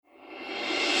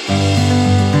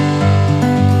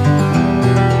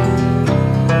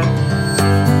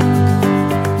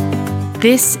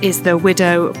This is the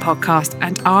Widow Podcast,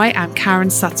 and I am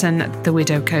Karen Sutton, the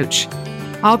Widow Coach.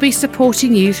 I'll be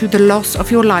supporting you through the loss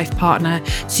of your life partner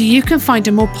so you can find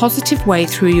a more positive way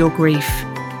through your grief.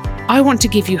 I want to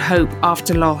give you hope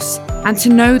after loss and to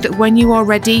know that when you are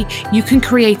ready, you can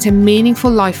create a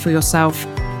meaningful life for yourself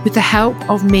with the help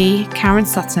of me, Karen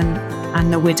Sutton,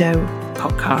 and the Widow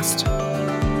Podcast.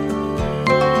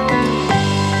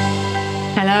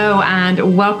 Hello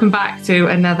and welcome back to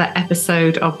another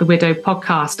episode of the Widow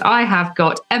Podcast. I have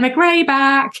got Emma Gray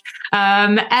back.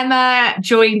 Emma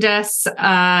joined us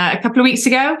a couple of weeks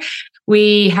ago.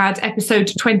 We had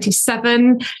episode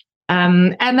 27.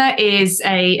 Emma is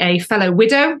a fellow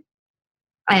widow,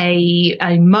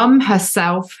 a mum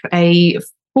herself, a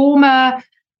former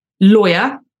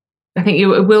lawyer. I think you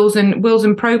were wills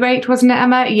and probate, wasn't it,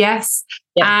 Emma? Yes.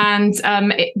 Yeah. And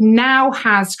it now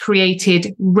has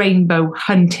created rainbow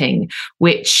hunting,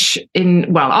 which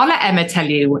I'll let Emma tell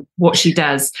you what she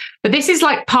does. But this is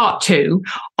like part 2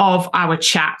 of our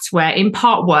chat, where in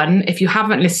part 1, if you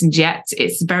haven't listened yet,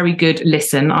 it's a very good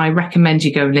listen. I recommend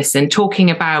you go listen, talking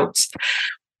about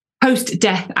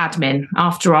post-death admin,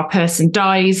 after our person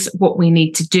dies, what we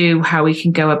need to do, how we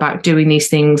can go about doing these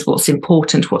things, what's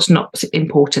important, what's not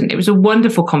important. It was a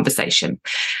wonderful conversation.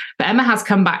 But Emma has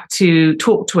come back to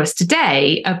talk to us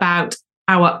today about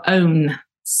our own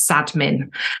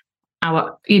sadmin,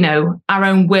 our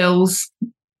own wills,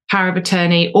 power of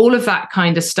attorney, all of that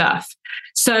kind of stuff.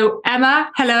 So Emma,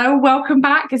 hello, welcome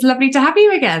back. It's lovely to have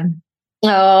you again.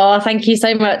 Oh, thank you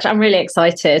so much. I'm really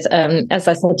excited. As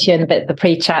I said to you in a bit of the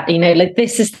pre-chat,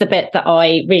 this is the bit that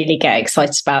I really get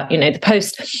excited about, the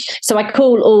post. So I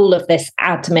call all of this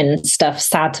admin stuff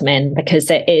sadmin because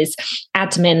it is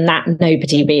admin that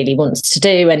nobody really wants to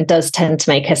do and does tend to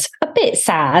make us a bit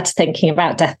sad thinking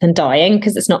about death and dying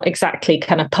because it's not exactly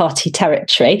kind of party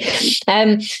territory.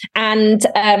 And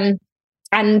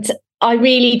I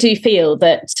really do feel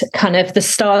that kind of the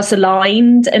stars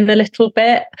aligned in a little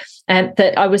bit,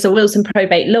 that I was a wills and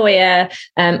probate lawyer.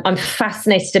 I'm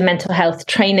fascinated in mental health,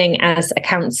 training as a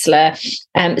counsellor,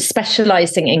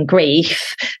 specialising in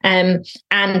grief. And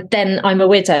then I'm a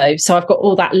widow. So I've got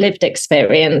all that lived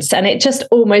experience. And it just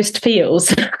almost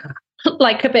feels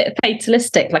like a bit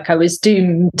fatalistic, like I was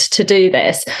doomed to do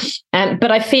this.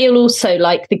 But I feel also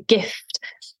like the gift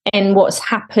in what's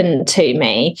happened to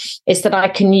me is that I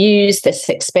can use this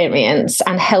experience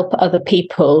and help other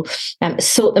people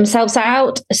sort themselves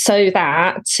out so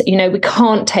that, we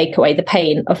can't take away the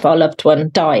pain of our loved one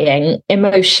dying.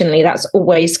 Emotionally, that's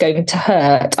always going to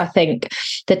hurt. I think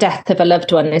the death of a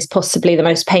loved one is possibly the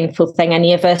most painful thing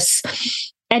any of us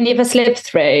live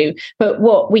through. But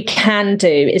what we can do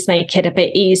is make it a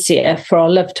bit easier for our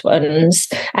loved ones.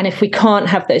 And if we can't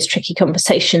have those tricky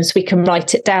conversations, we can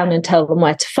write it down and tell them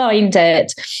where to find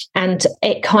it. And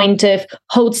it kind of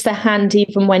holds their hand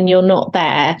even when you're not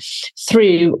there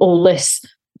through all this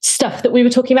stuff that we were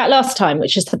talking about last time,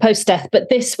 which is the post-death. But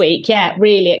this week,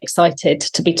 really excited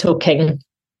to be talking.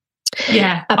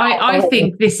 Yeah, I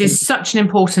think this is such an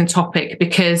important topic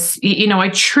because, I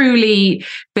truly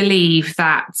believe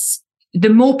that the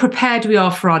more prepared we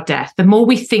are for our death, the more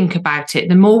we think about it,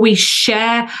 the more we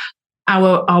share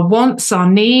our wants, our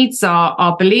needs,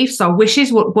 our beliefs, our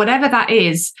wishes, whatever that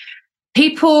is,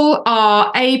 people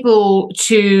are able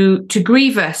to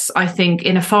grieve us, I think,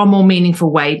 in a far more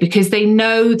meaningful way because they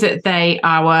know that they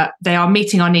are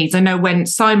meeting our needs. I know when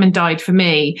Simon died for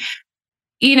me,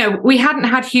 we hadn't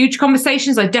had huge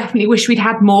conversations. I definitely wish we'd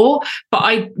had more,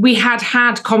 but we had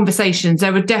conversations.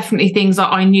 There were definitely things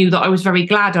that I knew that I was very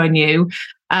glad I knew.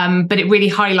 But it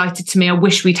really highlighted to me, I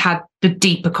wish we'd had the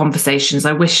deeper conversations.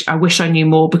 I wish I knew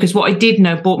more because what I did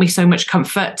know brought me so much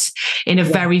comfort in a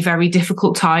very, very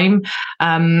difficult time.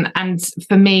 And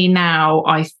for me now,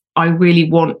 I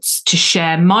really want to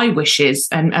share my wishes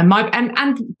and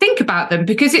think about them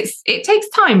because it takes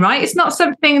time, right? It's not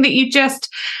something that you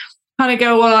just kind of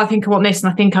go, well, I think I want this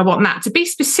and I think I want that. To be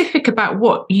specific about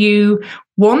what you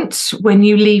want when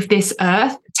you leave this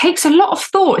earth takes a lot of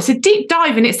thought. It's a deep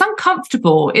dive and it's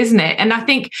uncomfortable, isn't it? And I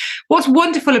think what's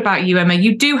wonderful about you, Emma,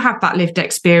 you do have that lived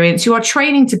experience. You are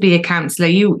training to be a counsellor.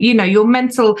 You know, your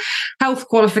mental health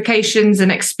qualifications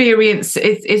and experience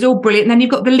is all brilliant. And then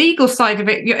you've got the legal side of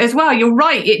it as well. You're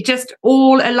right. It just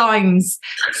all aligns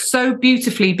so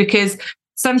beautifully because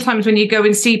sometimes when you go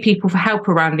and see people for help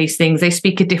around these things, they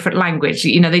speak a different language.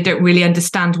 You know, they don't really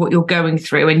understand what you're going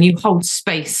through, and you hold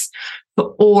space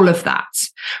for all of that,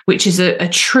 which is a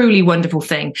truly wonderful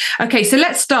thing. Okay, so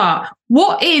let's start.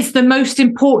 What is the most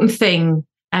important thing,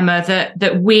 Emma,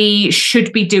 that we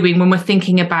should be doing when we're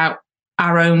thinking about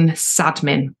our own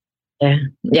sadmin?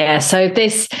 Yeah. So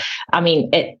this, I mean,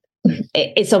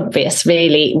 it's obvious,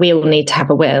 really, we all need to have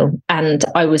a will. And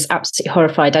I was absolutely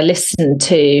horrified. I listened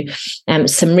to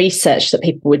some research that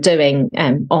people were doing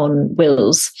on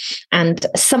wills, and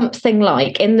something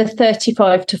like in the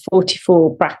 35 to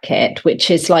 44 bracket, which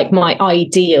is like my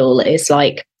ideal, is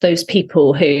like those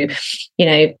people who, you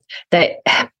know, that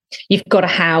you've got a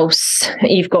house,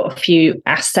 you've got a few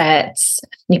assets,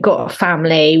 you've got a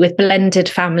family. With blended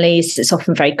families, it's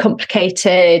often very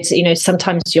complicated. You know,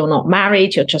 sometimes you're not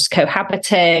married, you're just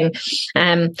cohabiting.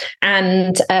 And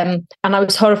I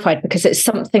was horrified because it's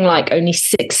something like only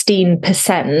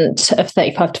 16% of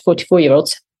 35 to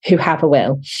 44-year-olds who have a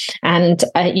will. And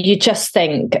you just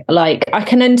think, like, I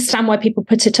can understand why people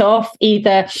put it off.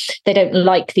 Either they don't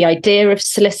like the idea of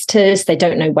solicitors, they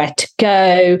don't know where to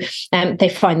go, they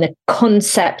find the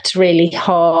concept really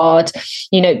hard.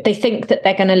 You know, they think that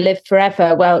they're going to live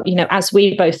forever. Well, you know, as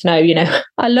we both know, you know,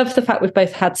 I love the fact we've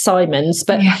both had Simons,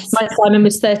 but yes, my Simon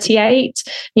was 38,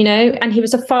 you know, and he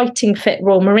was a fighting fit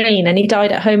Royal Marine, and he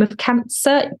died at home of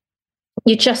cancer.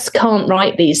 You just can't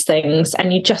write these things,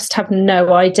 and you just have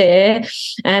no idea.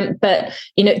 But,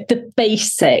 you know, the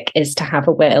basic is to have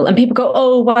a will. And people go,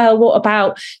 oh, well, what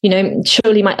about, you know,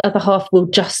 surely my other half will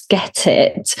just get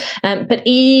it. But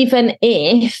even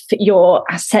if your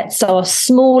assets are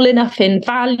small enough in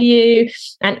value,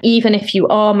 and even if you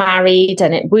are married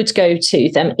and it would go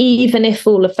to them, even if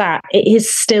all of that, it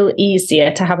is still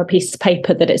easier to have a piece of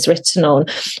paper that it's written on,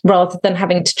 rather than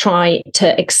having to try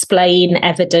to explain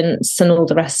evidence and all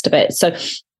the rest of it. So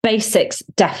basics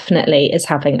definitely is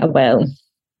having a will.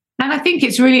 And I think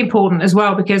it's really important as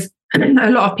well, because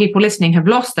a lot of people listening have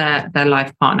lost their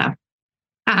life partner.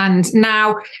 And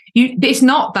now it's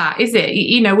not that, is it?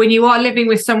 You know, when you are living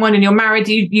with someone and you're married,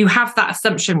 you have that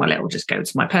assumption, well, it will just go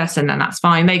to my person and that's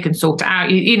fine. They can sort it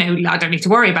out. You know, I don't need to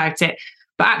worry about it.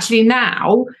 But actually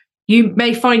now you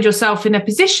may find yourself in a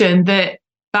position that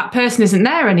person isn't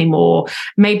there anymore.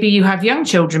 Maybe you have young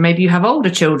children, maybe you have older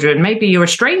children, maybe you're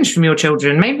estranged from your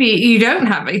children, maybe you don't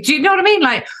have it. Do you know what I mean?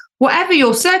 Like, whatever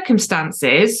your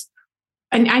circumstances,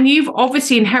 and you've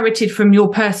obviously inherited from your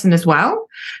person as well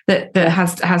that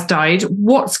has died,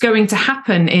 what's going to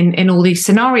happen in all these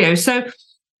scenarios? So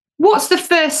what's the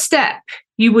first step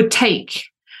you would take,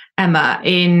 Emma,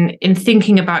 in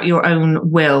thinking about your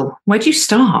own will? Where do you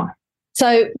start?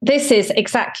 So this is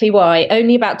exactly why,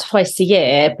 only about twice a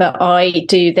year, but I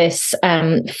do this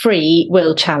free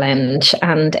will challenge,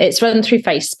 and it's run through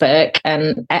Facebook.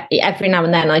 And every now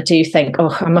and then I do think,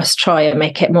 oh, I must try and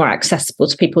make it more accessible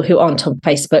to people who aren't on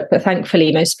Facebook, but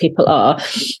thankfully most people are.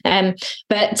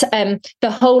 But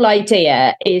the whole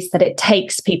idea is that it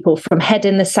takes people from head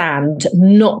in the sand,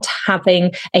 not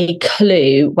having a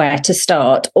clue where to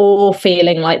start, or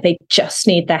feeling like they just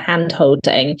need their hand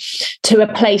holding, to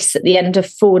a place at the end of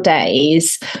 4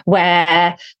 days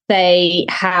where they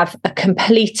have a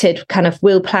completed kind of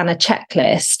will planner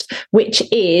checklist, which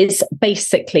is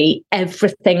basically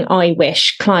everything I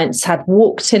wish clients had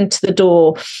walked into the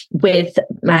door with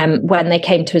when they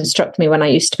came to instruct me when I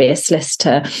used to be a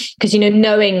solicitor. Because, you know,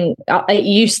 knowing it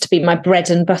used to be my bread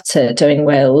and butter doing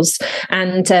wills,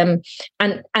 and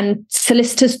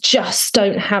solicitors just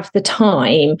don't have the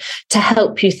time to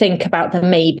help you think about the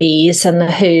maybes and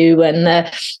the who and the,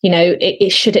 you know,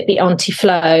 should it be Auntie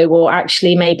Flo, or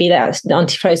actually maybe that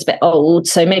Auntie Flo's a bit old,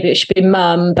 so maybe it should be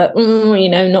Mum, but you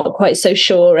know, not quite so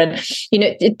sure. And you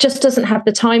know, it just doesn't have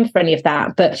the time for any of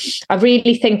that. But I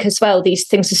really think as well, these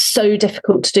things are so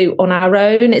difficult to do on our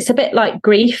own. It's a bit like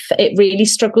grief. It really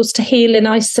struggles to heal in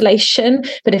isolation.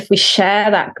 But if we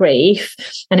share that grief,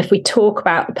 and if we talk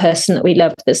about the person that we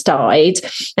love that's died,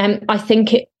 I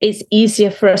think it is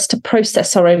easier for us to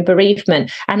process our own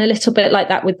bereavement. And a little bit like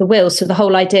that with the will. So the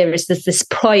whole idea is there's this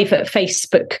private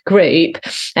Facebook group,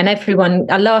 and everyone,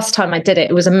 last time I did it,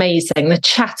 it was amazing. The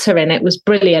chatter in it was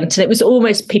brilliant, and it was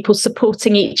almost people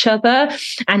supporting each other,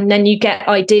 and then you get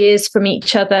ideas from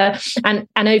each other. And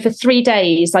over 3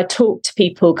 days I talked to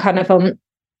people kind of on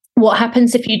what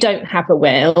happens if you don't have a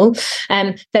will.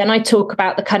 Then I talk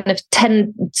about the kind of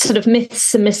 10 sort of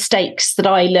myths and mistakes that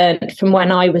I learned from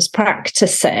when I was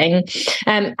practicing.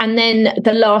 And then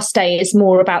the last day is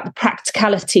more about the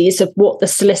practicalities of what the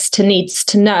solicitor needs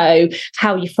to know,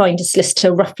 how you find a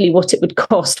solicitor, roughly what it would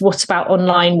cost, what about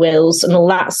online wills and all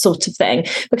that sort of thing.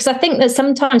 Because I think that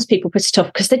sometimes people put it off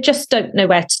because they just don't know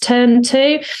where to turn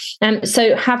to.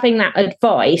 So having that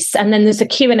advice, and then there's a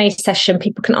Q&A session,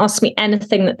 people can ask me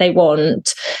anything that they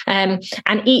want. And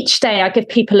each day I give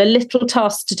people a little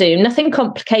task to do, nothing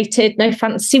complicated, no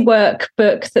fancy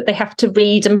workbook that they have to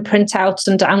read and print out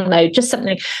and download, just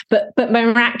something. But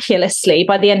miraculously,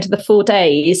 by the end of the 4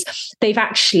 days, they've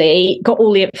actually got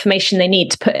all the information they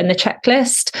need to put in the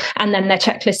checklist. And then their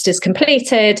checklist is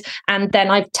completed. And then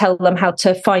I tell them how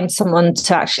to find someone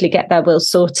to actually get their will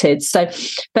sorted. So,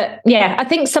 but yeah, I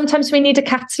think sometimes we need a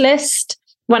catalyst.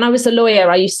 When I was a lawyer,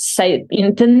 I used to say,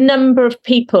 the number of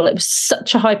people, it was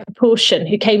such a high proportion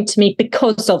who came to me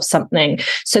because of something.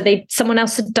 So someone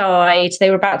else had died, they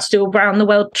were about to do a round the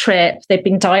world trip, they'd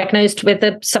been diagnosed with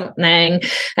something.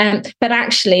 But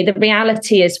actually, the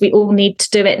reality is we all need to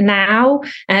do it now.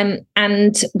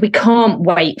 And we can't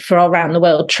wait for our round the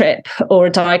world trip or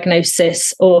a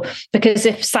diagnosis, or because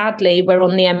if sadly we're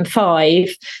on the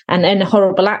M5 and in a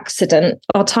horrible accident,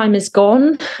 our time is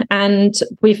gone and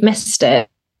we've missed it.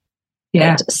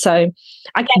 Yeah. So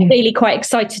I get really quite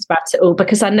excited about it all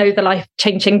because I know the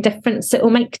life-changing difference it will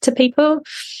make to people.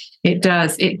 It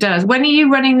does. It does. When are you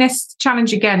running this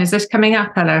challenge again? Is this coming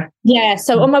up, Ella? Yeah.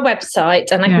 So on my website,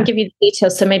 and I can give you the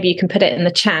details, so maybe you can put it in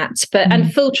the chat. But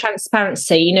and full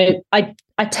transparency,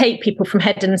 I take people from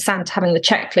head in the sand to having the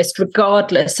checklist,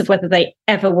 regardless of whether they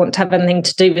ever want to have anything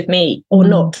to do with me or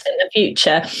not in the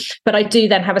future. But I do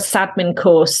then have a SADMIN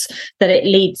course that it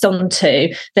leads on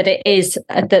to, that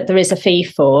there is a fee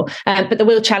for. But the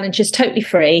Will Challenge is totally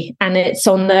free, and it's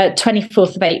on the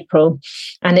 24th of April,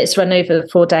 and it's run over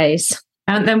 4 days.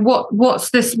 And then what's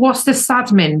the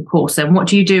SADMIN course then? What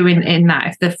do you do in that?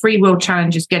 If the Free Will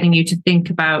Challenge is getting you to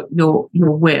think about your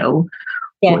will,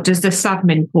 what does the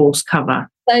SADMIN course cover?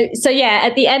 So yeah,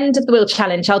 at the end of the Will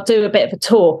Challenge, I'll do a bit of a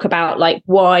talk about like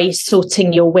why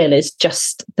sorting your will is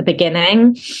just the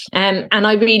beginning. And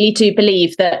I really do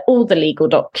believe that all the legal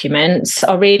documents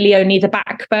are really only the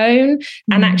backbone.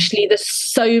 And actually, there's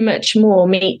so much more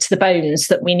meat to the bones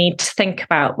that we need to think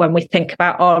about when we think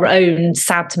about our own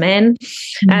SADMIN.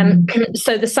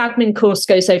 So the SADMIN course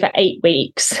goes over 8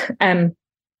 weeks.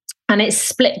 And it's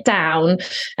split down.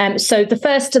 So the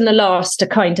first and the last are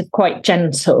kind of quite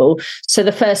gentle. So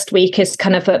the first week is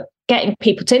kind of getting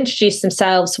people to introduce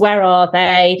themselves. Where are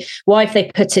they? Why have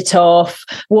they put it off?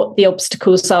 What the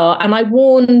obstacles are? And I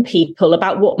warn people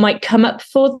about what might come up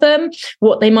for them,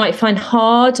 what they might find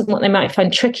hard and what they might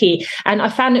find tricky. And I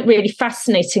found it really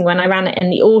fascinating when I ran it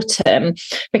in the autumn,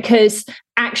 because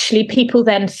actually people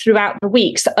then throughout the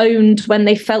weeks owned when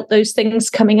they felt those things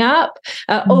coming up.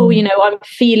 I'm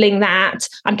feeling that,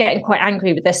 I'm getting quite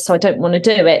angry with this, so I don't want to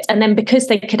do it. And then because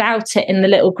they could out it in the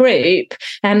little group,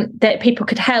 that people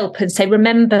could help and say,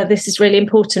 remember, this is really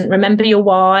important. Remember your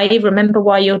why. Remember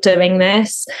why you're doing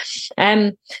this.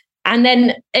 And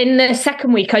then in the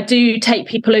second week, I do take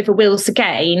people over wills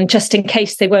again, just in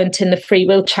case they weren't in the Free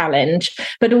Will Challenge.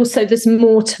 But also there's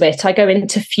more to it. I go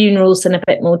into funerals in a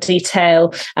bit more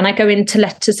detail, and I go into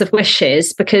letters of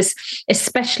wishes, because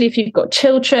especially if you've got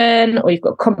children or you've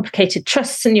got complicated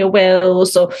trusts in your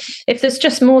wills, or if there's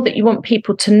just more that you want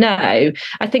people to know,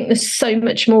 I think there's so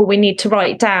much more we need to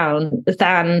write down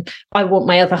than I want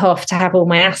my other half to have all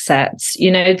my assets.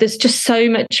 There's just so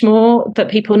much more that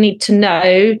people need to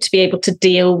know to be able to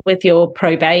deal with your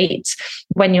probate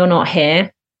when you're not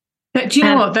here. But do you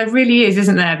know what? There really is,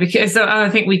 isn't there? Because I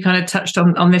think we kind of touched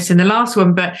on this in the last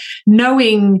one, but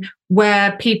knowing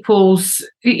where people's,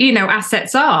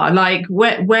 assets are, like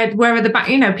where are the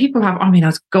bank, people have,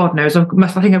 God knows, I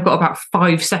think I've got about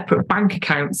 5 separate bank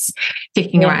accounts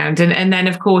kicking around. And then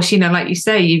of course, like you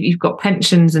say, you've got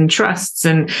pensions and trusts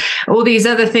and all these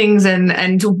other things. And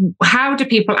how do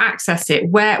people access it?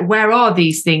 Where are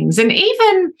these things? And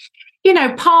even,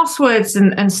 passwords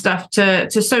and stuff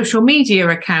to social media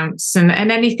accounts and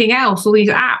anything else, all these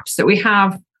apps that we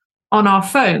have on our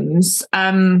phones,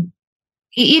 that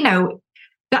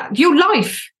your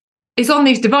life is on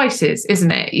these devices, isn't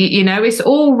it? It's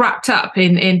all wrapped up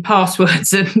in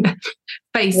passwords and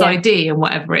Face ID and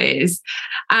whatever it is.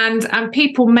 And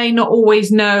people may not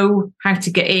always know how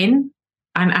to get in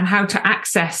and how to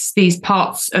access these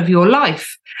parts of your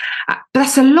life.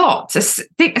 That's a lot.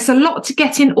 It's a lot to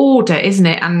get in order, isn't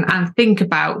it? And think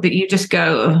about that. You just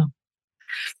go,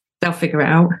 they'll figure it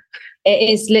out.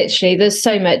 It is literally, there's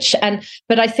so much.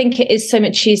 But I think it is so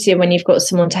much easier when you've got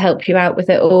someone to help you out with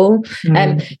it all.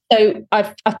 So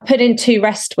I've put in 2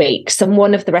 rest weeks, and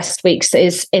one of the rest weeks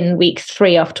is in week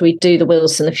 3 after we do the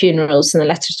wills and the funerals and the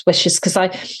letters of wishes, because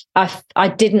I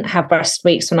didn't have rest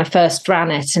weeks when I first ran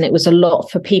it, and it was a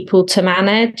lot for people to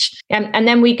manage. And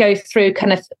then we go through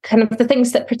kind of the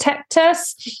things that protect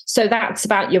us. So that's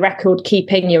about your record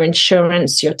keeping, your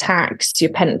insurance, your tax, your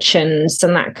pensions,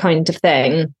 and that kind of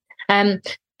thing.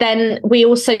 Then we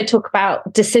also talk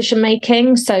about decision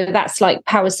making. So that's like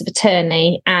powers of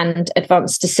attorney and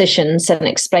advanced decisions, and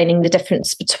explaining the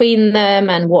difference between them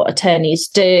and what attorneys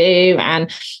do and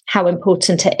how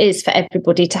important it is for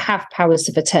everybody to have powers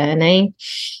of attorney.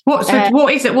 What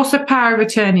is it? What's a power of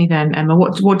attorney then, Emma?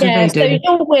 What do they do? So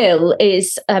your will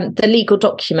is the legal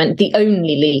document, the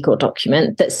only legal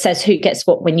document that says who gets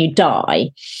what when you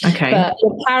die. Okay. But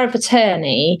your power of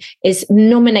attorney is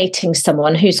nominating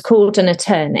someone who's called an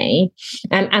attorney,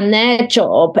 and their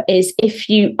job is, if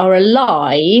you are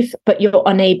alive but you're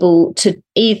unable to,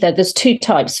 either there's two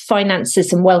types,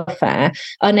 finances and welfare,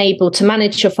 unable to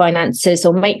manage your finances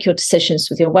or make your decisions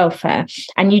with your welfare,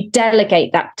 and you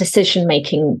delegate that decision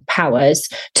making powers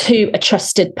to a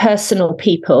trusted personal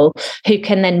people who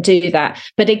can then do that.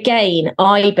 But again,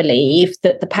 I believe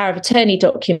that the power of attorney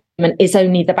document is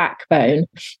only the backbone,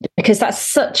 because that's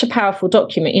such a powerful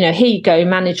document. You know, here you go,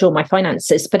 manage all my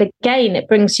finances. But again, it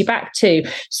brings you back to,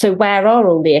 so where are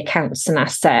all the accounts and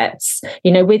assets?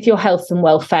 You know, with your health and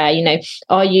welfare, you know,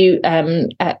 are you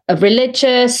a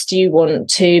religious? Do you want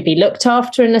to be looked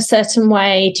after in a certain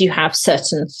way? Do you have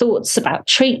certain thoughts about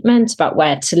treatment, about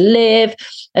where to live?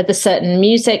 Are there certain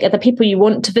music? Are the people you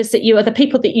want to visit you? Are the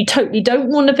people that you totally don't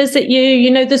want to visit you? You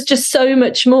know, there's just so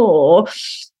much more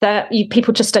that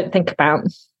people just don't think about.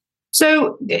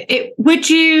 So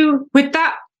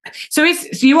so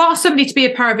you ask somebody to be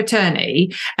a power of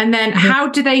attorney, and then how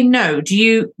do they know?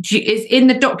 Is in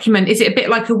the document, is it a bit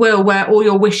like a will where all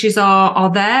your wishes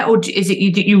are there, or is it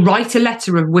you write a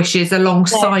letter of wishes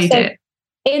alongside it?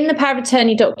 In the power of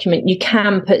attorney document, you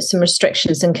can put some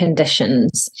restrictions and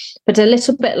conditions, but a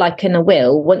little bit like in a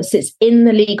will, once it's in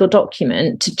the legal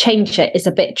document, to change it is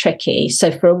a bit tricky.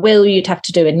 So for a will, you'd have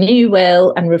to do a new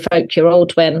will and revoke your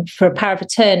old one. For a power of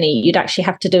attorney, you'd actually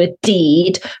have to do a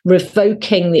deed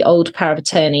revoking the old power of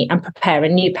attorney and prepare a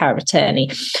new power of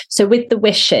attorney. So with the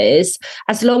wishes,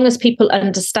 as long as people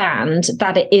understand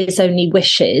that it is only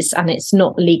wishes and it's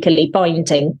not legally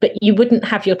binding, but you wouldn't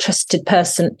have your trusted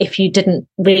person if you didn't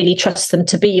really trust them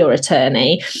to be your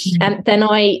attorney, then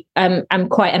I am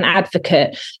quite an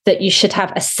advocate that you should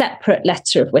have a separate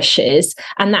letter of wishes,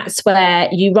 and that's where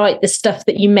you write the stuff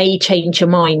that you may change your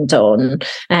mind on.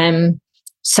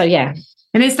 So yeah.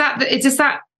 And does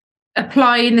that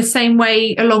apply in the same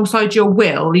way alongside your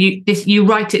will? You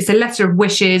write it's a letter of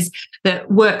wishes that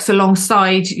works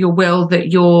alongside your will,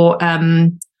 that your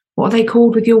what are they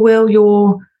called with your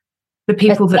will? The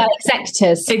people that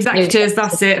executors,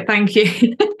 that's it. Thank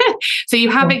you. So you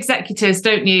have executors,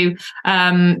 don't you,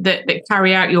 that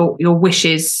carry out your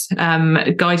wishes,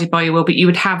 guided by your will, but you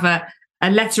would have a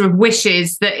letter of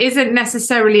wishes that isn't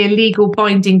necessarily a legal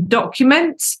binding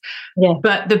document,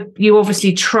 but you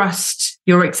obviously trust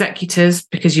your executors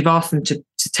because you've asked them to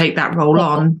take that role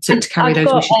on to carry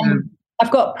those wishes out. I've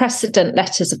got precedent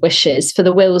letters of wishes for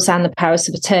the wills and the powers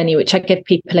of attorney, which I give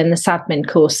people in the admin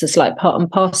courses, like part and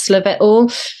parcel of it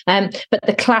all. But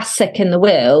the classic in the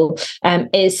will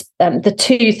is the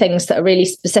two things that are really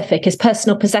specific is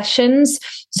personal possessions.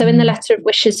 So in the letter of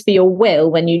wishes for your will,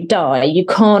 when you die, you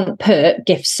can't put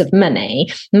gifts of money.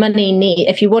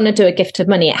 If you want to do a gift of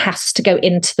money, it has to go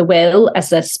into the will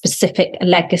as a specific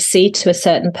legacy to a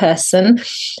certain person.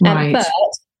 Right. But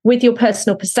with your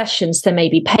personal possessions, there may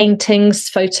be paintings,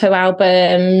 photo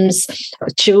albums,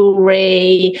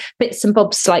 jewelry, bits and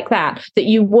bobs like that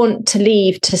you want to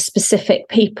leave to specific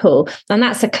people. And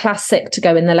that's a classic to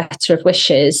go in the letter of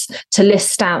wishes, to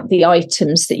list out the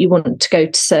items that you want to go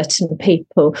to certain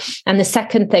people. And the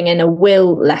second thing in a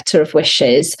will letter of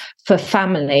wishes for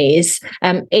families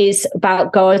is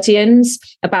about guardians,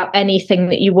 about anything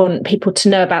that you want people to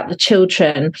know about the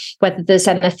children, whether there's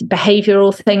any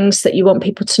behavioural things that you want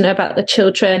people to know about the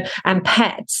children, and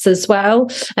pets as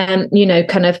well. I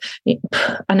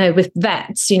know with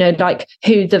vets, like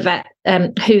who the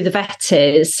vet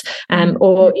is,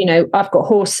 or I've got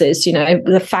horses,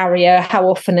 the farrier, how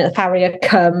often the farrier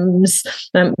comes,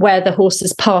 where the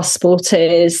horse's passport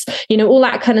is, all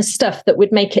that kind of stuff that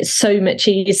would make it so much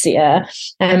easier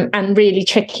and really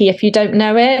tricky if you don't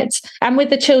know it. And with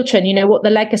the children, what the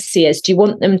legacy is. Do you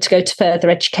want them to go to further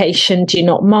education? Do you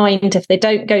not mind if they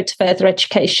don't go to further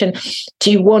education?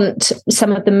 Do you want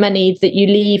some of the money that you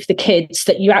leave the kids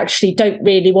that you actually don't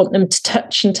really want them to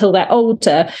touch until they're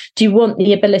older? Do you want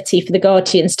the ability for the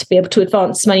guardians to be able to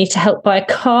advance money to help buy a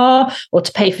car or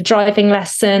to pay for driving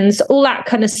lessons? All that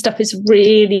kind of stuff is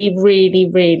really, really,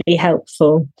 really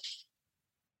helpful.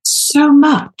 So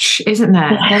much, isn't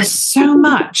there? Yeah. There's so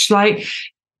much.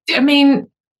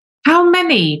 How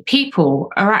many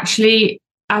people are actually,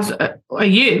 are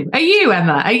you,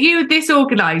 Emma? Are you this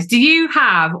organised? Do you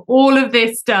have all of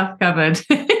this stuff covered?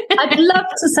 I'd love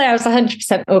to say I was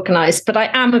 100% organised, but I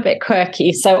am a bit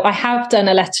quirky. So I have done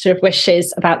a letter of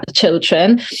wishes about the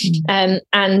children. And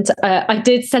I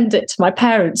did send it to my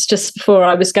parents just before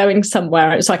I was going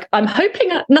somewhere. It was like, I'm hoping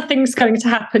that nothing's going to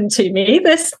happen to me.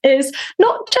 This is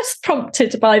not just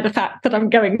prompted by the fact that I'm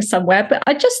going somewhere, but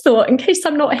I just thought, in case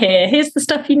I'm not here, here's the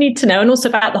stuff you need to know. And also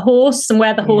about the horse and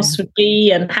where the horse would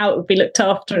be and how it would be looked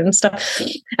after and stuff.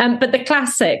 But the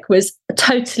classic was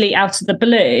totally out of the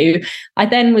blue. I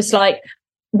then was like,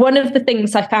 one of the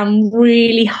things I found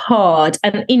really hard,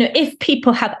 and if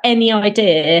people have any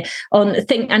idea on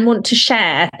and want to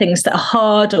share things that are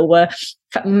hard or were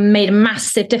made a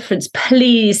massive difference,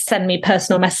 please send me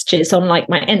personal messages on like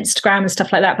my Instagram and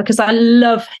stuff like that, because I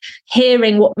love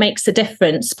hearing what makes a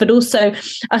difference, but also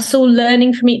us all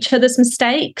learning from each other's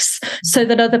mistakes so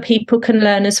that other people can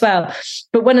learn as well.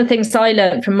 But one of the things I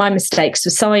learned from my mistakes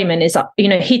with Simon is,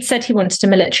 he'd said he wanted a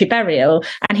military burial,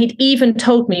 and he'd even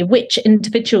told me which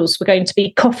individuals were going to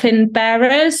be coffin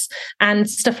bearers and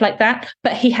stuff like that,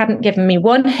 but he hadn't given me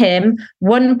one hymn,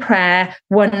 one prayer,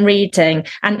 one reading.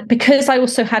 And because I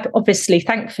also had, obviously,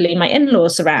 thankfully, my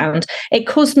in-laws around, it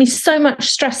caused me so much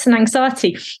stress and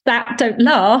anxiety that, don't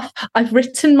laugh, I've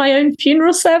written my own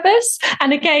funeral service.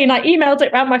 And again, I emailed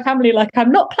it around my family like,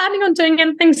 I'm not planning on doing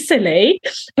anything silly,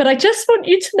 but I just want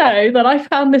you to know that I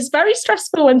found this very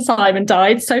stressful when Simon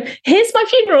died. So here's my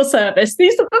funeral service.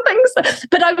 These are the things.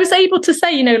 But I was able to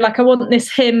say, I want this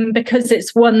hymn because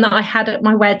it's one that I had at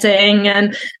my wedding,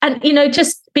 and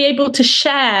just be able to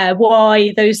share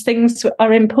why those things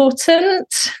are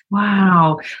important.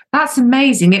 Wow, that's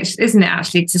amazing, isn't it?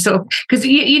 Actually, to sort of, because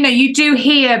you do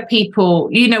hear people,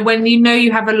 when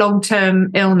you have a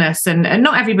long-term illness, and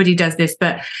not everybody does this,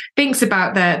 but thinks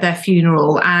about their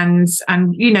funeral, and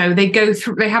they go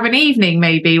through, they have an evening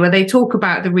maybe where they talk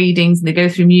about the readings and they go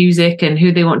through music and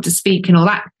who they want to speak and all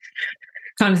that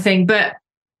kind of thing, but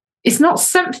it's not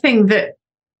something that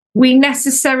we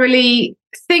necessarily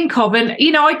think of. And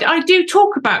I do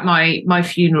talk about my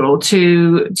funeral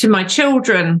to my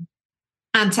children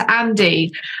and to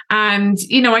Andy, and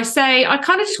I say I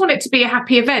kind of just want it to be a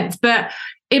happy event, but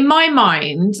in my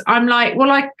mind I'm like,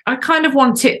 well, I kind of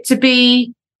want it to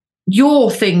be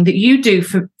your thing that you do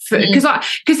for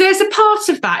because there's a part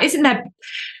of that, isn't there?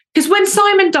 Because when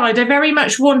Simon died, I very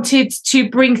much wanted to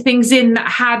bring things in that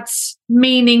had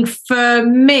meaning for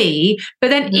me. But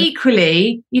then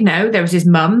equally, there was his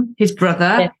mum, his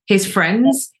brother, his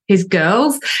friends, his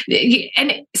girls.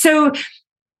 And so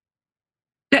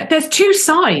there's two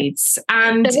sides.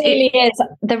 And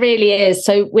there really is.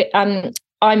 So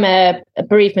I'm a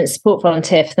bereavement support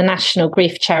volunteer for the National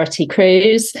Grief Charity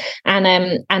Cruise, and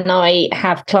I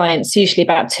have clients, usually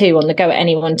about 2 on the go at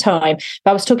any one time. But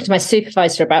I was talking to my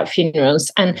supervisor about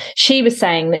funerals, and she was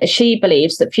saying that she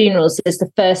believes that funerals is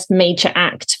the first major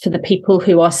act for the people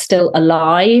who are still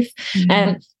alive.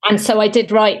 And so I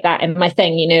did write that in my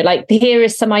thing, like, here are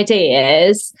some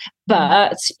ideas,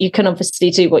 but you can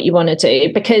obviously do what you want to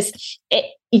do, because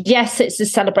it's a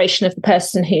celebration of the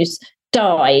person who's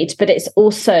died, but it's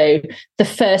also the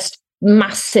first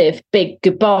massive big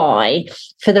goodbye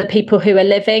for the people who are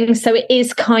living. So it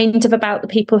is kind of about the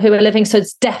people who are living. So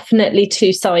it's definitely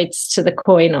two sides to the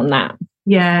coin on that.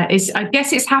 Yeah, I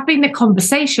guess it's having the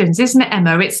conversations, isn't it,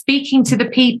 Emma? It's speaking to the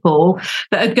people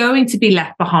that are going to be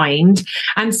left behind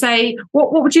and say,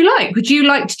 what would you like? Would you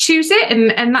like to choose it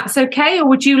and that's okay? Or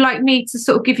would you like me to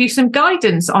sort of give you some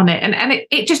guidance on it? And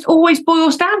it just always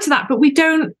boils down to that. But we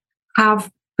don't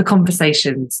have the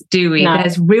conversations, do we? No.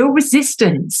 There's real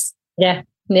resistance. Yeah.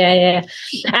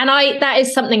 And that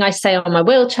is something I say on my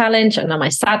Will Challenge and on my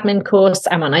Sadmin course,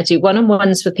 and when I do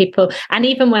one-on-ones with people. And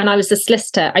even when I was a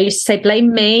solicitor, I used to say,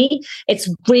 blame me. It's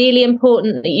really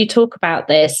important that you talk about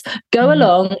this. Go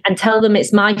along and tell them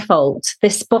it's my fault.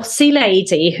 This bossy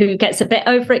lady who gets a bit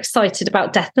overexcited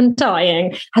about death and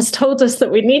dying has told us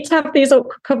that we need to have these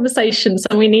awkward conversations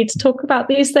and we need to talk about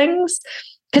these things,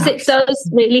 because it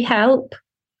does really help.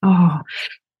 Oh,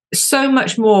 so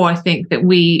much more, I think, than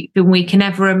we can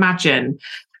ever imagine.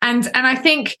 And I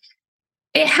think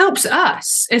it helps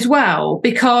us as well,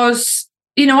 because,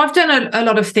 I've done a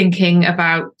lot of thinking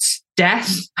about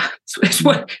death. It's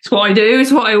what I do,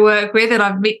 it's what I work with. And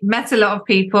I've met a lot of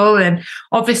people, and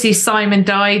obviously Simon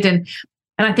died. And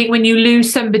I think when you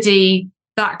lose somebody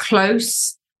that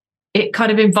close, it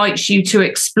kind of invites you to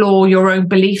explore your own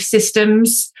belief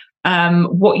systems,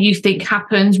 what you think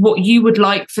happens, what you would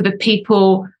like for the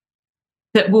people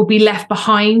that will be left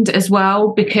behind as well,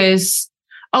 because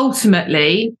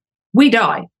ultimately we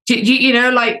die. You know,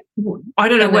 like, I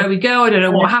don't know where we go. I don't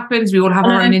know what happens. We all have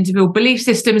our own individual belief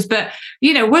systems, but,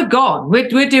 you know, we're gone.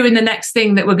 We're doing the next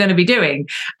thing that we're going to be doing.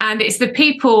 And it's the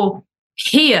people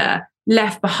here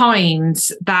left behind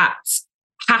that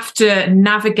have to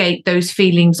navigate those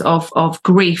feelings of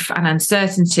grief and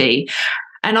uncertainty.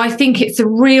 And I think it's a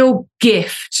real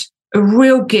gift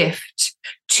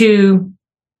to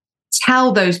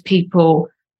tell those people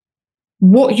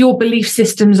what your belief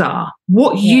systems are,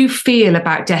 what you feel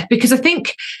about death, because I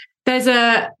think there's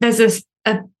a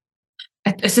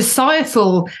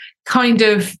societal kind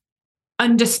of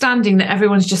understanding that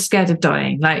everyone's just scared of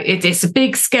dying. Like it's a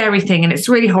big scary thing and it's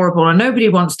really horrible and nobody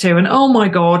wants to, and oh my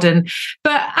God.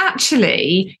 But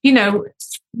actually, you know,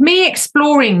 me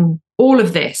exploring all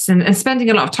of this and spending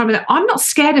a lot of time with it, I'm not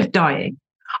scared of dying.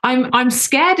 I'm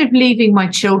scared of leaving my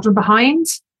children behind.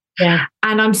 Yeah.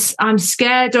 And I'm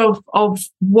scared of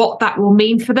what that will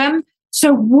mean for them.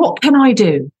 So what can I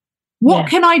do? What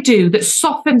can I do that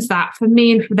softens that for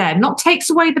me and for them? Not takes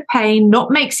away the pain, not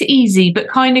makes it easy, but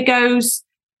kind of goes,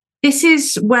 this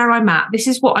is where I'm at. This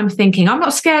is what I'm thinking. I'm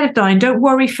not scared of dying. Don't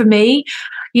worry for me.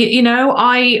 You know,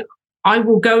 I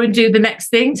will go and do the next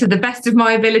thing to the best of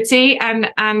my ability. And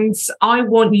I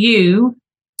want you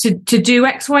to do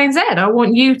X, Y, and Z. I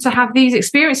want you to have these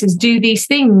experiences, do these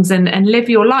things and live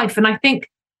your life. And I think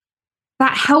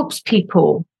that helps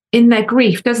people in their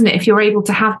grief, doesn't it? If you're able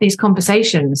to have these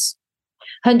conversations.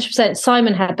 100%.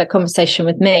 Simon had that conversation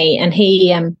with me, and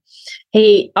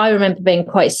I remember being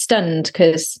quite stunned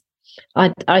because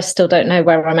I still don't know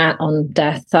where I'm at on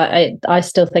death. I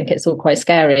still think it's all quite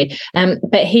scary.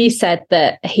 But he said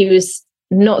that he was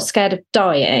not scared of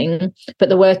dying, but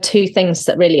there were two things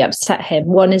that really upset him.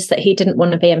 One is that he didn't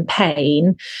want to be in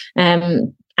pain.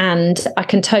 And I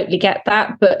can totally get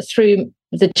that. But through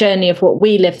the journey of what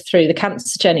we lived through, the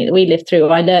cancer journey that we lived through,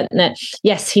 I learned that,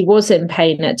 yes, he was in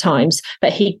pain at times,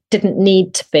 but he didn't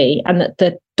need to be, and that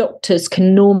the doctors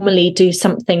can normally do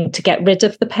something to get rid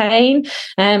of the pain.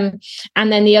 And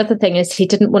then the other thing is he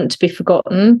didn't want to be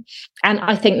forgotten. And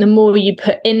I think the more you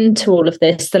put into all of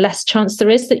this, the less chance there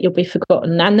is that you'll be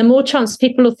forgotten. And the more chance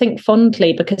people will think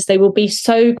fondly, because they will be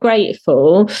so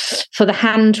grateful for the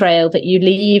handrail that you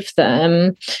leave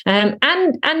them.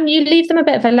 And you leave them a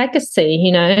bit of a legacy,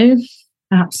 you know?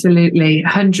 Absolutely,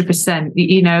 100%.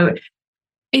 You know,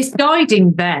 it's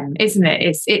guiding them, isn't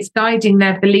it? It's guiding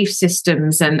their belief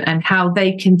systems and how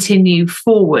they continue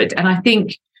forward. And I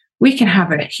think we can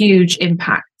have a huge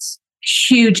impact.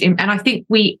 And I think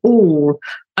we all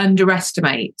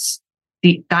underestimate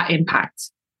that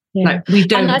impact. Yeah. Like we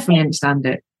don't fully understand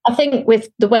it. I think with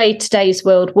the way today's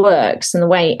world works and the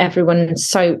way everyone's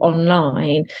so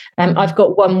online, I've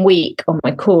got 1 week on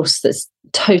my course that's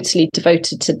totally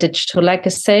devoted to digital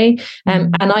legacy.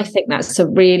 And I think that's a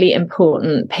really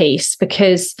important piece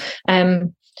because,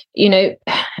 you know,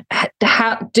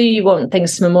 how do you want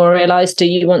things memorialized? Do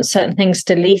you want certain things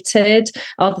deleted?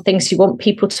 Are the things you want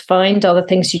people to find? Are the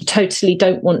things you totally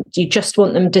don't want? You just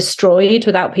want them destroyed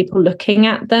without people looking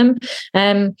at them?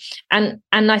 And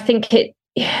I think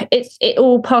it's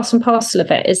all part and parcel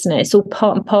of it, isn't it? It's all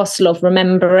part and parcel of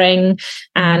remembering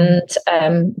and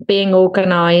being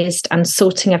organized and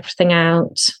sorting everything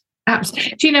out.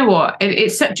 Absolutely. Do you know what?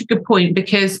 It's such a good point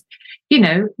because, you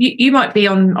know, you might be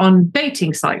on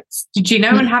dating sites, did you know,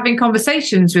 and having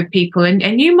conversations with people,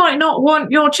 and you might not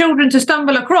want your children to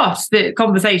stumble across the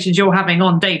conversations you're having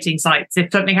on dating sites if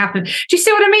something happens. Do you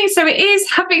see what I mean? So it is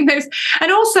having those,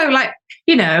 and also like,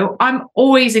 you know, I'm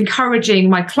always encouraging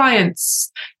my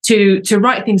clients to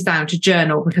write things down, to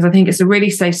journal, because I think it's a really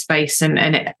safe space and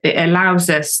it allows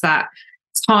us that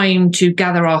time to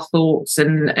gather our thoughts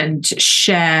and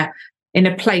share in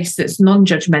a place that's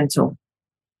non-judgmental.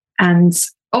 And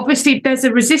obviously there's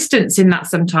a resistance in that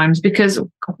sometimes because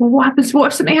what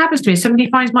if something happens to me?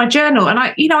 Somebody finds my journal. And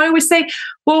I always say,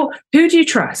 well, who do you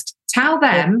trust? Tell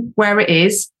them where it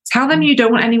is. Tell them you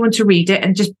don't want anyone to read it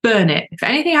and just burn it. If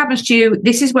anything happens to you,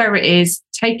 this is where it is.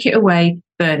 Take it away,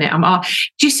 burn it.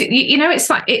 It's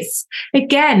like, it's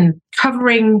again,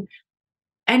 covering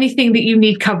anything that you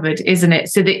need covered, isn't it?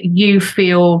 So that you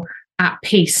feel at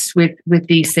peace with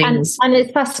these things. And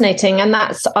it's fascinating. And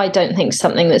that's, I don't think,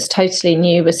 something that's totally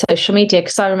new with social media,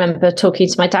 because I remember talking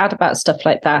to my dad about stuff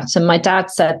like that. And my dad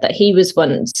said that he was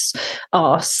once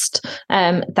asked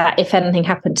that if anything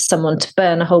happened to someone, to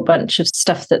burn a whole bunch of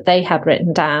stuff that they had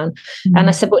written down. And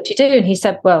I said, what do you do? And he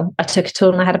said, well, I took it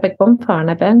all and I had a big bonfire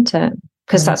and I burnt it.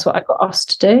 Because that's what I got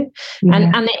asked to do.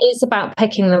 And it is about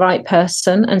picking the right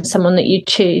person and someone that you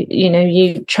choose,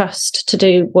 you trust to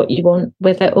do what you want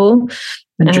with it all.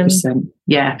 100%.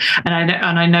 Yeah. And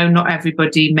I know not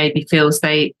everybody maybe feels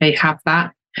they have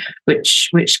that.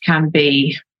 which can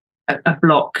be a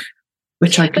block,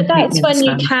 which I completely understand. But that's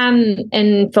when you can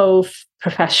involve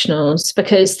professionals,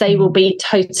 because they will be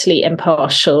totally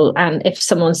impartial. And if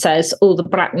someone says all the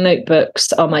black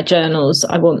notebooks are my journals,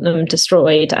 I want them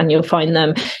destroyed, and you'll find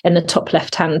them in the top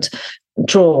left-hand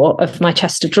drawer of my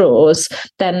chest of drawers,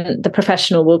 then the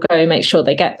professional will go make sure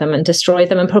they get them and destroy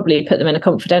them and probably put them in a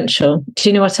confidential. Do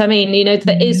you know what I mean?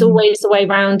 There is always a way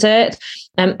around it.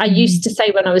 I used to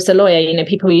say when I was a lawyer,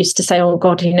 people used to say, oh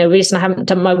God, the reason I haven't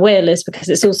done my will is because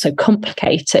it's all so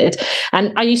complicated.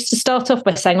 And I used to start off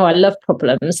by saying, oh, I love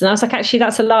problems. And I was like, actually,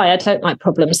 that's a lie. I don't like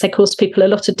problems. They cause people a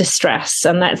lot of distress,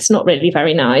 and that's not really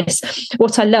very nice.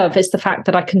 What I love is the fact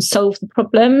that I can solve the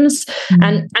problems.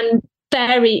 And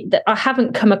I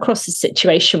haven't come across a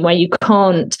situation where you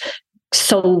can't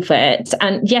solve it.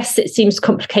 And yes, it seems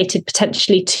complicated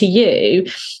potentially to you,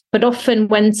 but often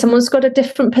when someone's got a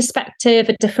different perspective,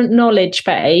 a different knowledge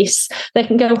base, they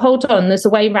can go, hold on, there's a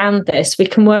way around this. We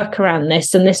can work around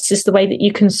this. And this is the way that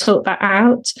you can sort that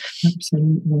out.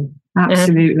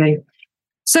 Absolutely.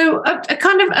 So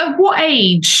at what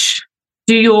age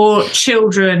do your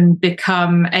children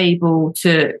become able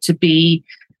to be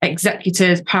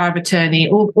executors, power of attorney,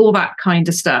 all that kind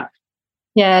of stuff?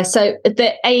 Yeah, so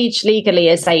the age legally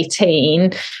is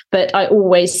 18, but I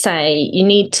always say you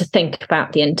need to think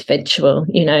about the individual.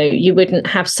 You wouldn't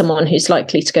have someone who's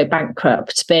likely to go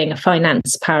bankrupt being a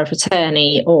finance power of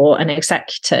attorney or an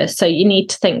executor. So you need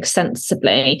to think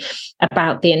sensibly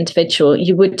about the individual.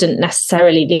 You wouldn't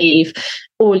necessarily leave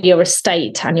all your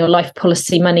estate and your life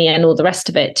policy money and all the rest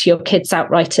of it to your kids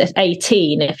outright at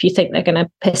 18 if you think they're going to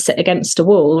piss it against a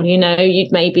wall.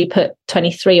 You'd maybe put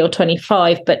 23 or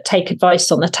 25, but take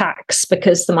advice on the tax,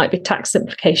 because there might be tax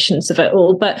implications of it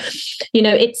all. But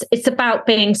it's about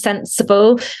being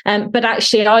sensible. But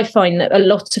actually, I find that a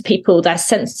lot of people, their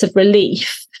sense of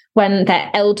relief when their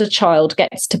elder child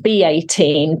gets to be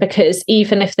 18, because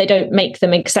even if they don't make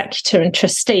them executor and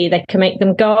trustee, they can make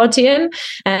them guardian.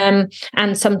 And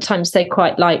sometimes they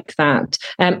quite like that.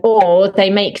 Or they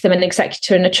make them an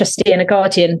executor and a trustee and a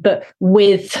guardian, but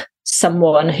with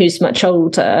someone who's much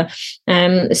older.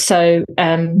 So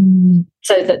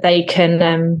that they can...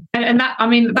 and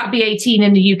that'd be 18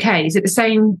 in the UK. Is it the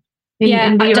same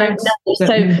in the US? I don't know.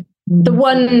 So the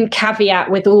one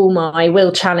caveat with all my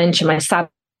will challenge and my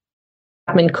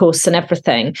admin course and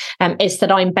everything is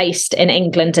that I'm based in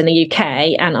England and the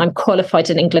UK, and I'm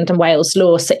qualified in England and Wales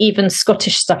law. So even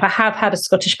Scottish stuff, I have had a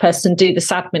Scottish person do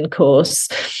this admin course,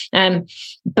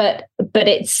 but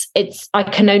it's I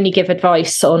can only give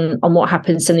advice on what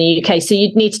happens in the UK. So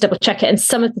you'd need to double check it. And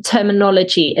some of the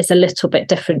terminology is a little bit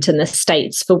different in the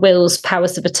States for wills,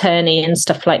 powers of attorney, and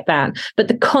stuff like that. But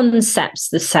the concept's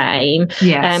the same.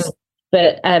 Yes.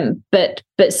 But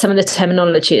some of the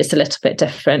terminology is a little bit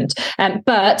different.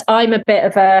 But I'm a bit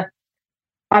of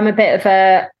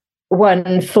a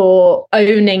one for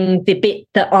owning the bit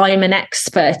that I'm an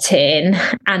expert in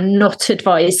and not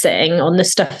advising on the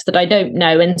stuff that I don't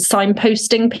know and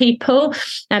signposting people.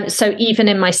 So even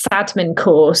in my SADMIN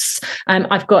course,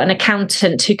 I've got an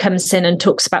accountant who comes in and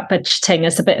talks about budgeting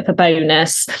as a bit of a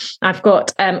bonus. I've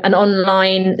got an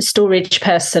online storage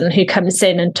person who comes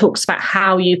in and talks about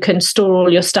how you can store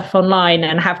all your stuff online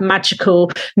and have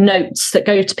magical notes that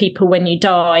go to people when you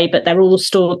die, but they're all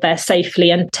stored there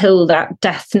safely until that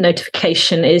death notification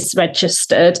is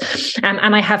registered.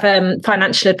 And I have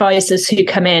financial advisors who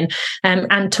come in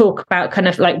and talk about kind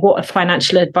of like what a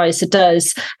financial advisor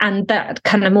does and that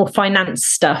kind of more finance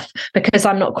stuff, because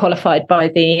I'm not qualified by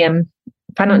the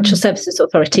Financial Services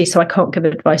Authority, so I can't give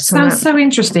advice on that. Sounds so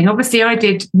interesting. Obviously, I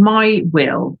did my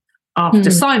will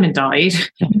after Simon died,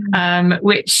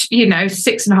 which,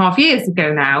 6.5 years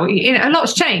ago now. A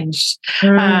lot's changed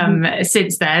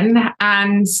since then.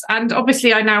 And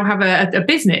obviously I now have a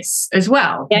business as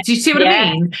well. Yeah. Do you see what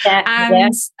I mean? Yeah. And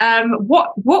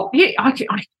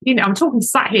I'm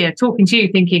sat here talking to you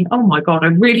thinking, oh my God, I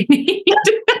really need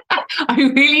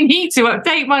to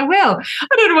update my will.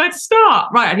 I don't know where to start.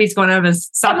 Right, I need to go on over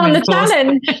I'm on the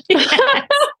challenge.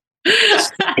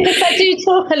 Because I do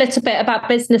talk a little bit about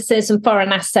businesses and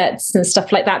foreign assets and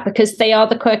stuff like that, because they are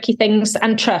the quirky things,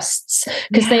 and trusts,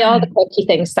 because they are the quirky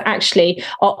things that actually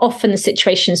are often the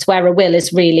situations where a will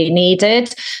is really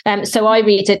needed. So I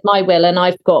redid my will, and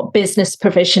I've got business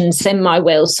provisions in my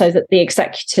will so that the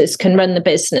executors can run the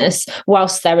business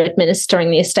whilst they're administering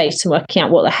the estate and working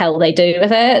out what the hell they do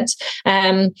with it.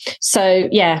 So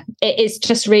yeah, it is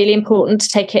just really important to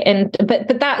take it in.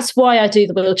 But that's why I do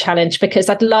the will challenge, because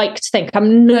I'd like like to think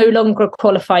I'm no longer a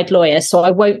qualified lawyer, so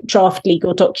I won't draft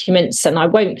legal documents and I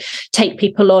won't take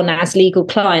people on as legal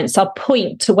clients. I'll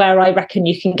point to where I reckon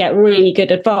you can get really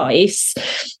good advice,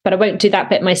 but I won't do that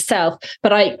bit myself.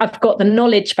 But I've got the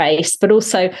knowledge base, but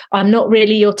also I'm not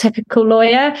really your typical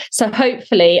lawyer. So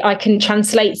hopefully I can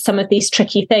translate some of these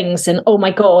tricky things and, oh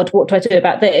my God, what do I do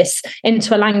about this,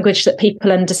 into a language that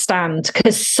people understand?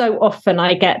 Because so often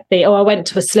I get I went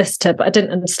to a solicitor, but I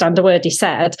didn't understand a word he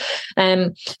said. Yeah.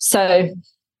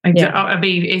 I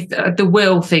mean, the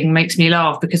will thing makes me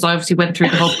laugh, because I obviously went through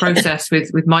the whole process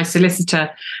with my solicitor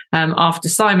after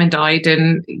Simon died.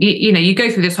 And, you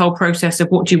go through this whole process of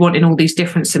what do you want in all these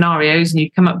different scenarios, and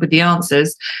you come up with the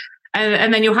answers.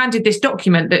 And then you're handed this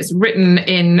document that's written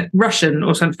in Russian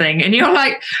or something, and you're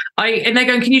like, and they're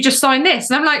going, can you just sign this?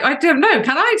 And I'm like, I don't know,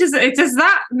 can I? Does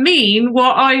that mean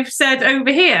what I've said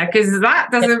over here? Because that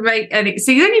doesn't make any.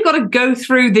 So then you've got to go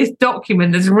through this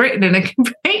document that's written in a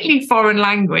completely foreign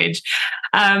language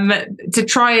to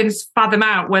try and fathom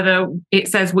out whether it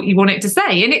says what you want it to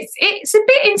say. And it's a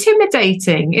bit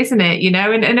intimidating, isn't it?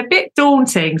 And a bit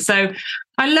daunting. So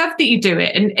I love that you do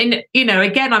it. And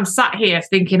again, I'm sat here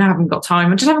thinking, I haven't got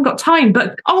time. I just haven't got time.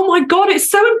 But oh my God, it's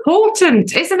so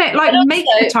important, isn't it? Like, make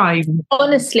the time.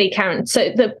 Honestly, Karen,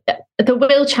 so the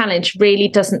will challenge really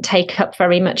doesn't take up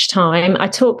very much time. I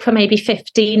talk for maybe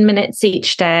 15 minutes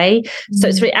each day. So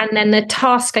it's and then the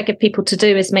task I give people to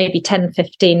do is maybe 10,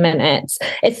 15 minutes.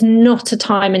 It's not a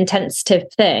time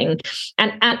intensive thing.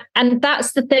 And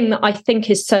that's the thing that I think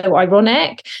is so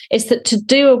ironic, is that to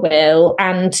do a will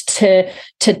and to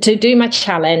do my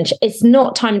challenge, it's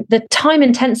not time. The time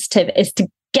intensive is to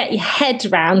get your head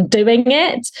around doing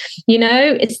it.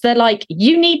 It's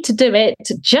you need to do it,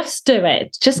 just do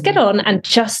it, just get on and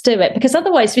just do it, because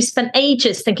otherwise we spend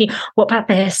ages thinking, what about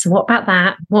this, what about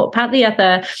that, what about the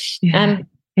other? And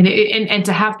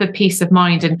to have the peace of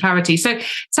mind and clarity. So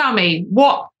tell me,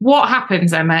 what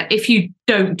happens, Emma, if you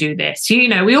don't do this?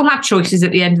 We all have choices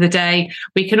at the end of the day.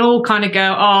 We can all kind of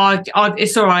go,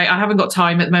 it's all right, I haven't got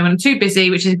time at the moment, I'm too busy,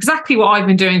 which is exactly what I've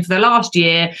been doing for the last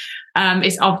year.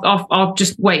 I'll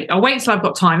just wait. I'll wait till I've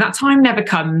got time. That time never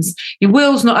comes. Your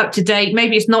will's not up to date.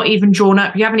 Maybe it's not even drawn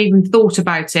up. You haven't even thought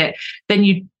about it. Then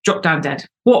you drop down dead.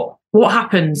 What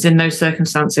happens in those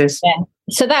circumstances? Yeah.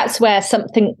 So that's where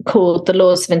something called the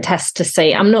laws of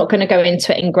intestacy. I'm not going to go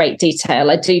into it in great detail.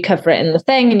 I do cover it in the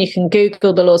thing, and you can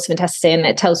Google the laws of intestacy and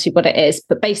it tells you what it is.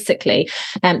 But basically,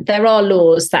 there are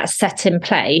laws that set in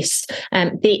place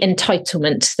the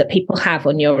entitlement that people have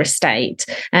on your estate.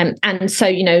 And so,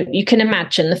 you can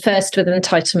imagine the first with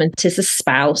entitlement is a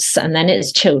spouse, and then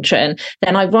it's children.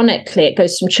 Then ironically, it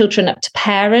goes from children up to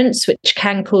parents, which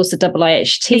can cause a double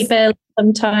IHT bill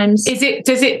sometimes.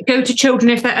 Does it go to children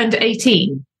if they're under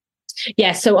 18?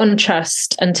 Yeah, so on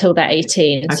trust until they're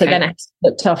 18. Okay. So then it's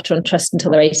looked after on trust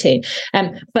until they're 18.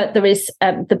 But there is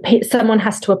someone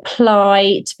has to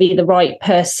apply to be the right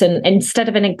person. Instead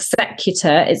of an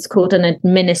executor, it's called an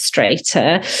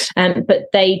administrator, but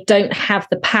they don't have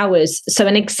the powers. So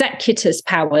an executor's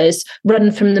powers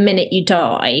run from the minute you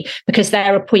die, because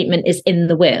their appointment is in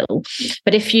the will.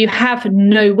 But if you have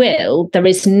no will, there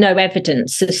is no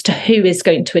evidence as to who is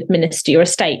going to administer your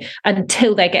estate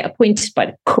until they get appointed by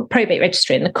the probate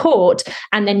registry in the court,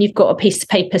 and then you've got a piece of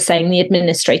paper saying the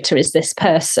administrator is this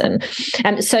person.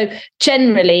 So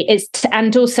generally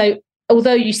and also,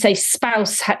 although you say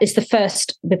spouse is the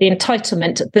first with the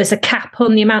entitlement, there's a cap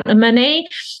on the amount of money.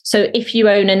 So if you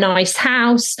own a nice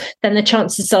house, then the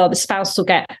chances are the spouse will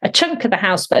get a chunk of the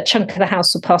house, but a chunk of the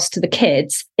house will pass to the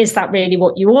kids. Is that really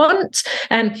what you want?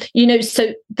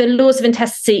 So the laws of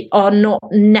intestacy are not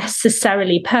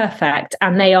necessarily perfect,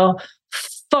 and they are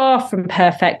far from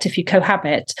perfect if you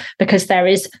cohabit, because there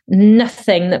is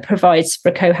nothing that provides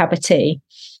for a cohabitee.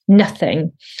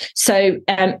 Nothing. So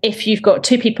if you've got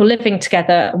two people living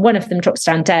together, one of them drops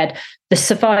down dead, the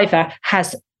survivor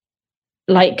has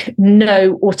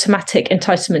no automatic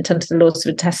entitlement under the laws of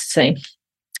intestacy.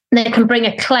 They can bring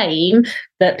a claim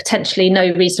that potentially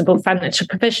no reasonable financial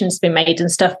provision's been made and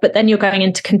stuff, but then you're going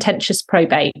into contentious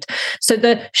probate. So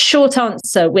the short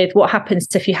answer with what happens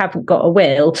if you haven't got a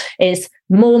will is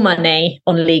more money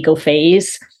on legal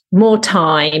fees, more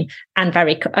time,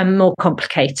 and more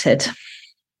complicated.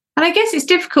 And I guess it's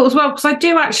difficult as well, because I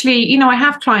do actually, I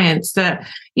have clients that,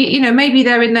 maybe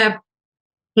they're in their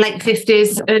late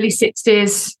 50s, early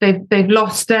 60s, they've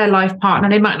lost their life partner,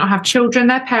 they might not have children,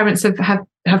 their parents have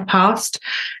passed.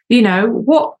 If you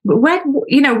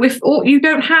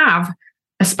don't have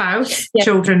a spouse,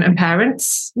 children and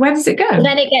parents, where does it go? And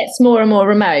then it gets more and more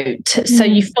remote. So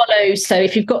you follow. So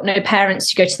if you've got no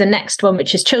parents, you go to the next one,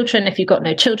 which is children. If you've got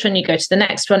no children, you go to the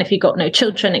next one. If you've got no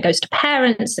children, it goes to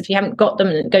parents. If you haven't got them,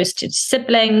 it goes to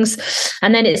siblings.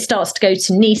 And then it starts to go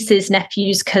to nieces,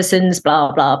 nephews, cousins,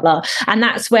 blah, blah, blah. And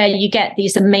that's where you get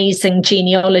these amazing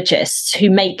genealogists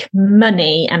who make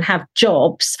money and have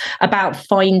jobs about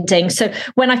finding. So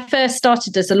when I first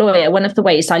started as a lawyer, one of the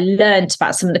ways I learned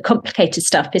about some of the complicated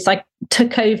stuff is I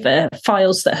took over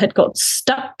files that had got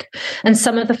stuck, and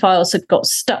some of the files had got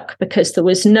stuck because there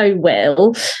was no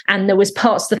will and there was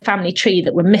parts of the family tree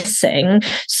that were missing.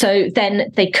 So then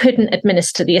they couldn't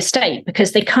administer the estate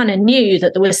because they kind of knew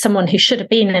that there was someone who should have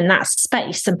been in that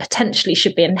space and potentially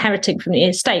should be inheriting from the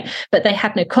estate, but they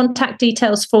had no contact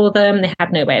details for them. They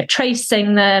had no way of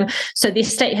tracing them. So the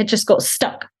estate had just got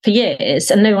stuck for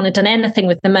years and no one had done anything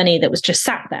with the money that was just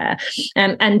sat there.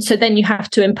 And so then you have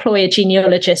to employ a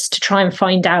genealogist to try and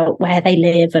find out where they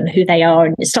live and who they are.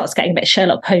 And it starts getting a bit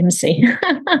Sherlock Holmesy.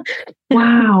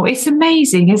 Wow, it's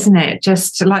amazing, isn't it?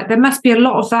 Just like there must be a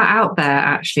lot of that out there,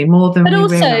 actually, more than we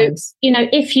realise. But also, you know,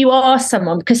 if you are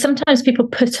someone, because sometimes people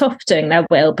put off doing their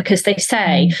will because they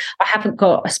say, I haven't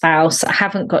got a spouse, I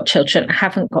haven't got children, I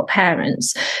haven't got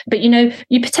parents. But, you know,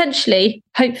 you potentially,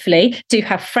 hopefully, do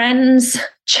have friends,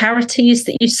 charities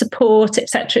that you support,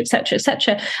 etc., etc.,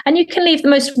 etc. And you can leave the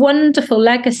most wonderful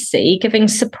legacy, giving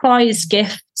surprise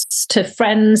gifts to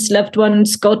friends, loved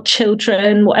ones,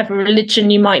 godchildren, whatever religion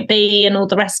you might be, and all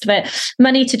the rest of it,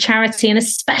 money to charity. And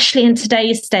especially in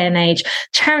today's day and age,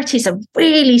 charities are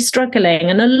really struggling,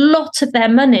 and a lot of their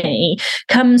money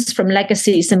comes from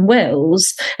legacies and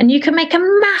wills, and you can make a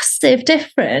massive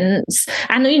difference.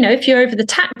 And, you know, if you're over the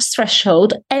tax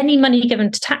threshold, any money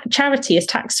given to charity is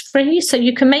tax-free. So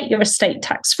you can make your estate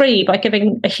tax-free by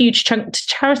giving a huge chunk to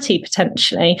charity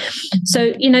potentially.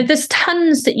 So, you know, there's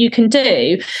tons that you can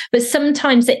do. But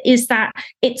sometimes it is that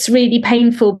it's really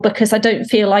painful because I don't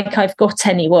feel like I've got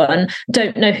anyone,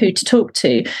 don't know who to talk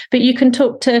to. But you can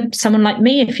talk to someone like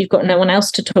me if you've got no one else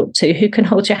to talk to, who can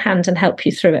hold your hand and help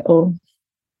you through it all.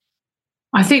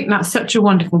 I think that's such a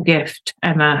wonderful gift,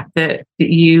 Emma, that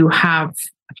you have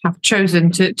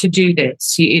chosen to do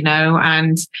this, you know,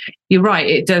 and you're right,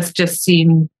 it does just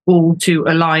seem all to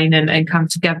align and come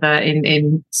together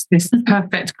in this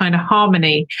perfect kind of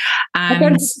harmony.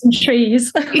 And some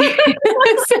trees.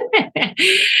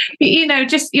 You know,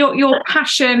 just your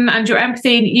passion and your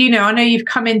empathy. You know, I know you've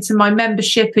come into my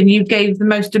membership and you gave the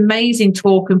most amazing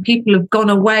talk, and people have gone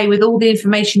away with all the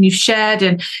information you've shared,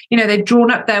 and, you know, they've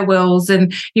drawn up their wills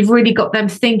and you've really got them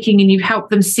thinking, and you've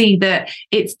helped them see that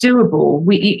it's doable.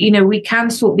 We can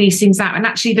sort these things out. And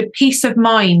actually the peace of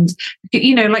mind,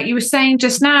 you know, like you were saying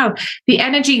just now, the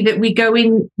energy that we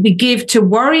give to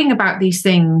worrying about these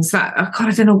things, that, oh God,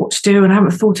 I don't know what to do and I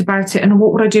haven't thought about it, and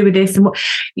what would I do with this, and what,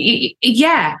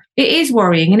 yeah, it is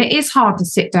worrying and it is hard to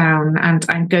sit down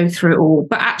and go through it all.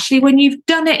 But actually, when you've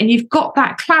done it and you've got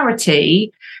that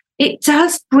clarity, it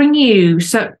does bring you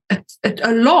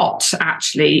a lot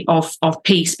actually of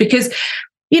peace. Because,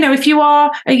 you know, if you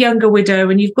are a younger widow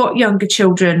and you've got younger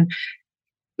children,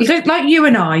 like you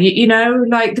and I, you know,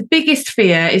 like the biggest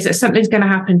fear is that something's going to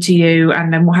happen to you,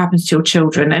 and then what happens to your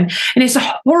children. And it's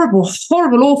a horrible,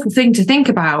 horrible, awful thing to think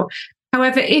about.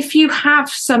 However, if you have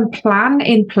some plan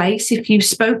in place, if you've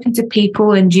spoken to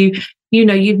people and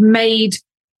you've made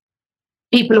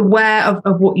people aware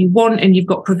of what you want, and you've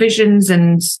got provisions,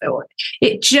 and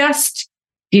it just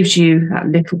gives you that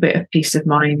little bit of peace of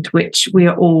mind, which we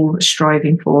are all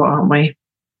striving for, aren't we?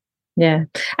 Yeah.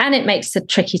 And it makes the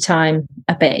tricky time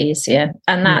a bit easier.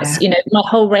 And that's, you know, my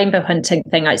whole rainbow hunting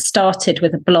thing, I started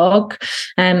with a blog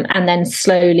and then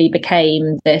slowly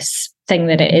became this thing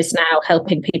that it is now,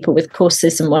 helping people with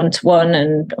courses and one-to-one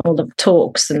and all the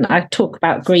talks. And I talk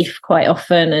about grief quite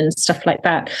often and stuff like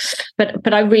that.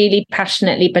 But I really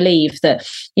passionately believe that,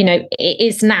 you know, it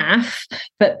is naff,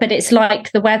 but it's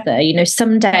like the weather. You know,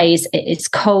 some days it is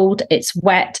cold, it's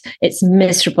wet, it's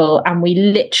miserable, and we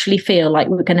literally feel like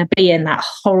we're going to be in that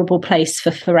horrible place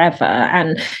for forever.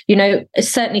 And, you know,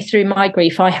 certainly through my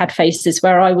grief, I had phases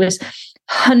where I was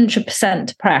 100%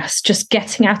 depressed, just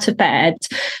getting out of bed,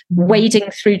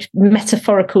 wading through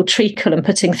metaphorical treacle and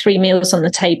putting 3 meals on the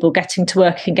table, getting to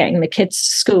work and getting the kids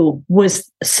to school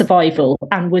was survival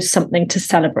and was something to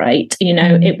celebrate. You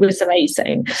know, it was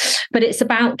amazing. But it's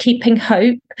about keeping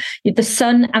hope. The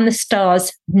sun and the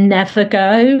stars never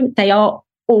go. They are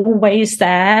always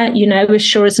there, you know, as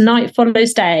sure as night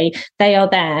follows day, they are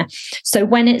there. So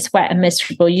when it's wet and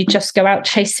miserable, you just go out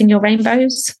chasing your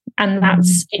rainbows. And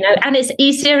that's, and it's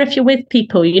easier if you're with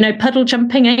people. Puddle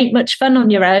jumping ain't much fun on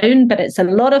your own, but it's a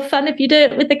lot of fun if you do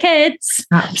it with the kids.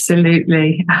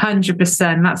 Absolutely.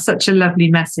 100%. That's such a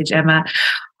lovely message, Emma.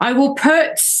 I will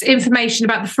put information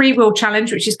about the Free Will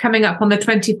Challenge, which is coming up on the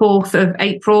 24th of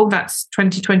April. That's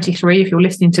 2023, if you're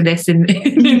listening to this in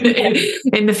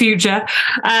the future.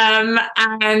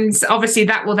 And obviously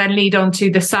that will then lead on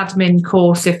to the SADMIN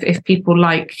course if people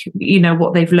like,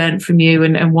 what they've learned from you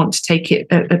and want to take it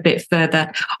a bit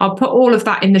further. I'll put all of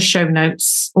that in the show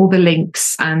notes, all the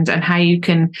links and how you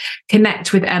can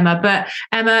connect with Emma. But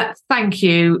Emma, thank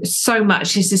you so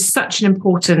much. This is such an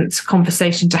important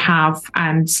conversation to have,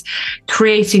 and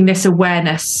creating this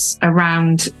awareness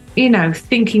around,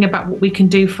 thinking about what we can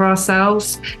do for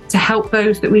ourselves to help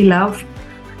those that we love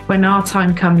when our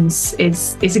time comes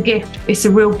is a gift. It's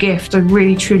a real gift. I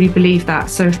really, truly believe that.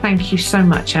 So thank you so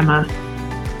much, Emma.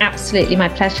 Absolutely, my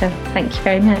pleasure. Thank you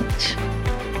very much.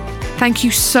 Thank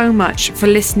you so much for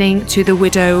listening to the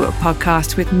Widow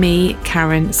podcast with me,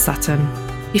 Karen Sutton.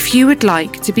 If you would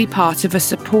like to be part of a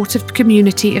supportive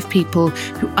community of people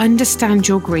who understand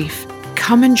your grief,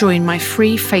 come and join my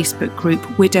free Facebook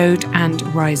group, Widowed and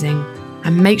Rising.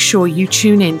 And make sure you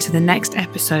tune in to the next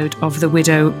episode of the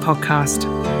Widow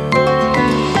podcast.